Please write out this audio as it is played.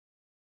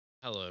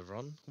Hello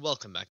everyone,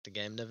 welcome back to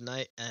Game Dev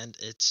Night, and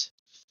it's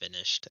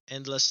finished.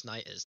 Endless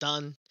Night is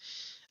done.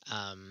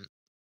 Um,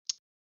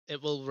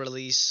 it will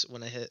release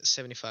when I hit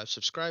 75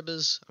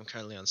 subscribers. I'm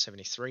currently on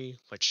 73,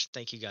 which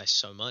thank you guys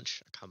so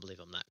much. I can't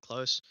believe I'm that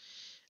close.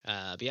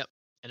 But yep,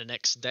 in the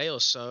next day or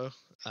so,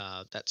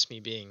 that's me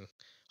being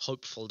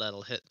hopeful that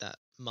I'll hit that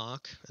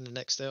mark in the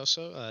next day or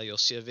so. You'll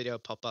see a video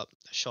pop up,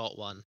 a short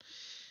one,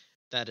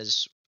 that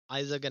is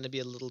either going to be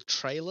a little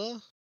trailer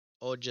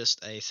or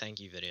just a thank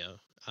you video.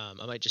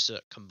 I might just do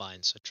it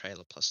combined, so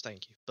trailer plus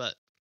thank you. But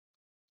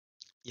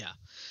yeah,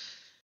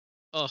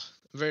 oh,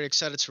 I'm very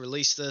excited to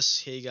release this.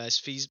 Hear you guys'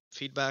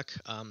 feedback.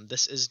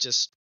 This is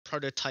just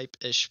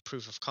prototype-ish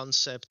proof of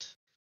concept.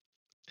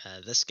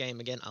 This game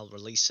again, I'll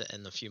release it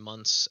in a few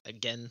months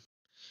again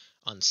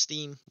on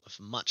Steam with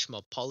much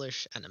more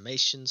polish,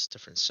 animations,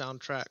 different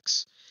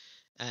soundtracks,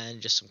 and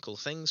just some cool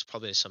things.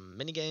 Probably some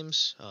mini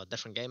games,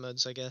 different game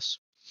modes, I guess.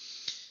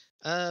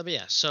 But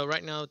yeah, so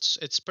right now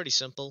it's pretty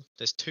simple.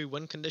 There's two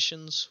win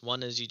conditions.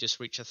 One is you just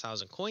reach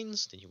 1,000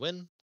 coins, then you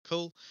win.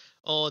 Cool.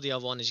 Or the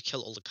other one is you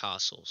kill all the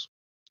castles.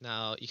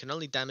 Now, you can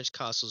only damage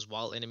castles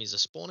while enemies are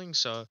spawning,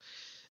 so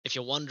if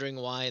you're wondering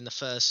why in the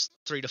first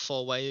 3 to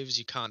 4 waves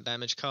you can't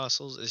damage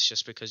castles, it's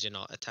just because you're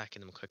not attacking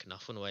them quick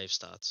enough when wave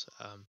starts.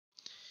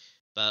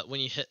 But when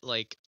you hit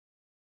like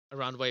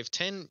around wave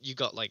 10, you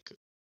got like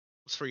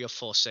 3 or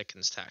 4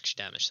 seconds to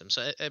actually damage them.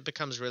 So it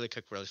becomes really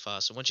quick, really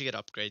fast. And once you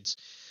get upgrades,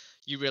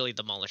 you really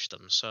demolish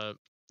them. So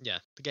yeah,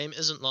 the game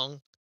isn't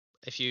long.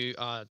 If you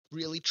are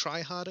really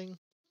try harding,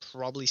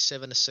 probably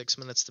 7 to 6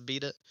 minutes to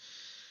beat it.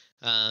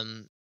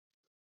 Um,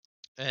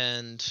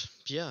 and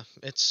yeah,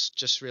 it's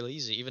just really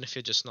easy. Even if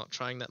you're just not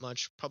trying that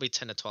much, probably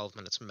 10 to 12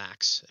 minutes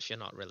max if you're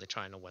not really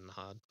trying to win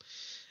hard.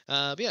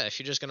 But yeah, if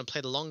you're just gonna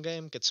play the long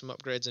game, get some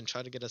upgrades, and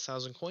try to get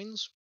 1,000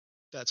 coins,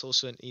 that's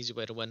also an easy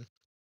way to win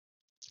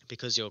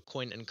because your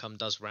coin income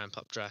does ramp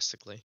up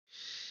drastically.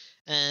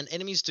 And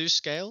enemies do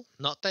scale,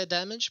 not their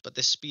damage, but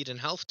their speed and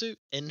health do,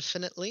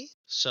 infinitely.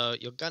 So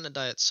you're gonna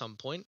die at some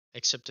point,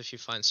 except if you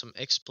find some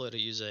exploit or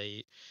use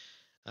a,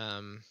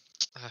 um,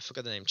 I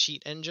forgot the name,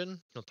 cheat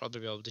engine. You'll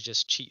probably be able to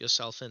just cheat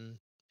yourself in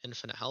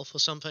infinite health or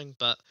something,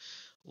 but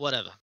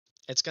whatever.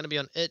 It's gonna be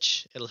on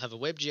itch, it'll have a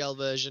WebGL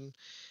version.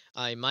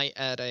 I might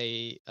add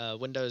a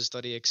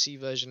Windows.exe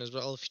version as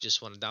well if you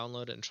just want to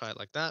download it and try it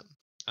like that.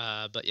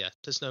 But yeah,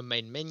 there's no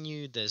main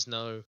menu, there's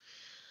no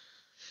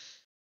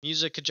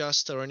music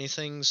adjuster or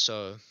anything,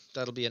 so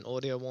that'll be an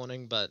audio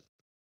warning, but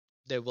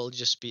there will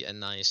just be a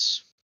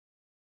nice,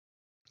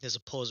 there's a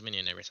pause menu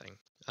and everything.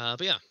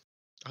 But yeah,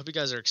 I hope you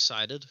guys are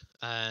excited,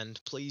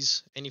 and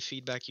please, any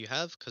feedback you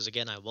have, because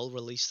again, I will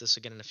release this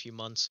again in a few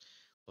months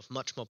with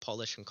much more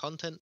polish and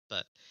content,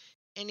 but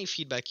any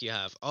feedback you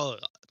have, oh,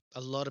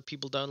 a lot of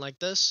people don't like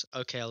this,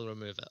 okay, I'll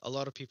remove it. A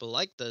lot of people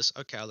like this,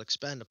 okay, I'll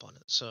expand upon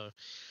it. So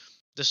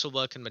this will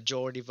work in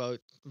majority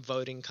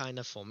voting kind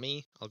of for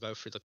me. I'll go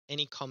through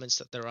any comments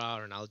that there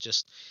are, and I'll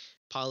just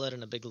pile it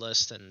in a big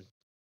list. And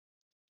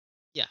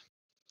yeah,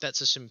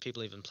 that's assuming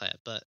people even play it.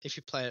 But if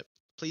you play it,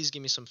 please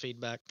give me some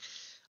feedback.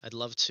 I'd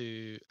love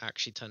to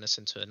actually turn this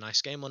into a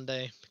nice game one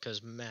day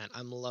because man,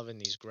 I'm loving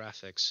these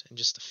graphics and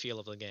just the feel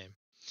of the game.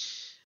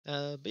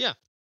 But yeah,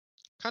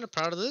 kind of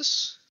proud of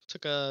this.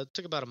 Took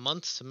about a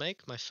month to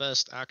make my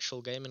first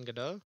actual game in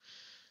Godot.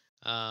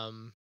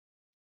 Um,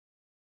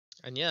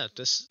 and yeah,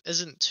 this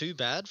isn't too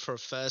bad for a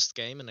first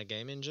game in a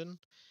game engine,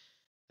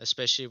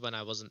 especially when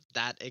I wasn't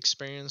that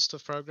experienced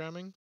with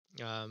programming.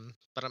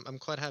 But I'm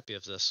quite happy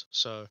with this.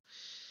 So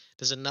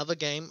there's another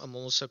game I'm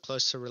also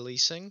close to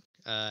releasing.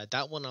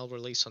 That one I'll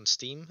release on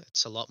Steam.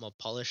 It's a lot more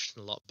polished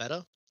and a lot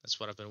better. That's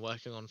what I've been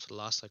working on for the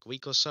last like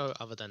week or so,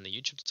 other than the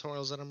YouTube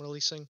tutorials that I'm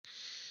releasing.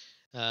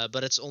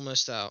 But it's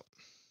almost out,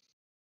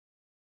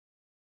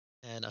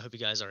 and I hope you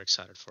guys are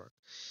excited for it.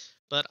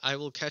 But I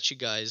will catch you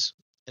guys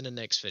in the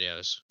next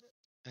videos.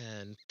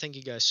 And thank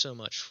you guys so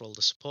much for all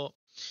the support.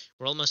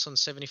 We're almost on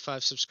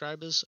 75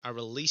 subscribers. I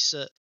release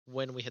it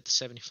when we hit the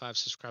 75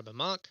 subscriber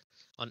mark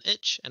on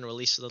itch and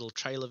release a little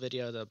trailer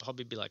video that'll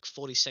probably be like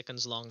 40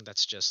 seconds long.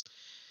 That's just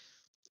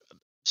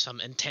some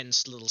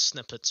intense little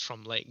snippets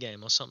from late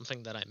game or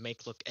something that I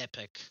make look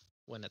epic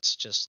when it's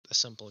just a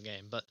simple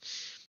game. But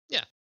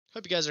yeah,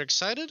 hope you guys are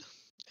excited,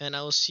 and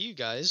I will see you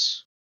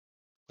guys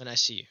when I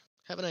see you.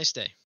 Have a nice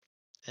day,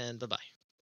 and bye bye.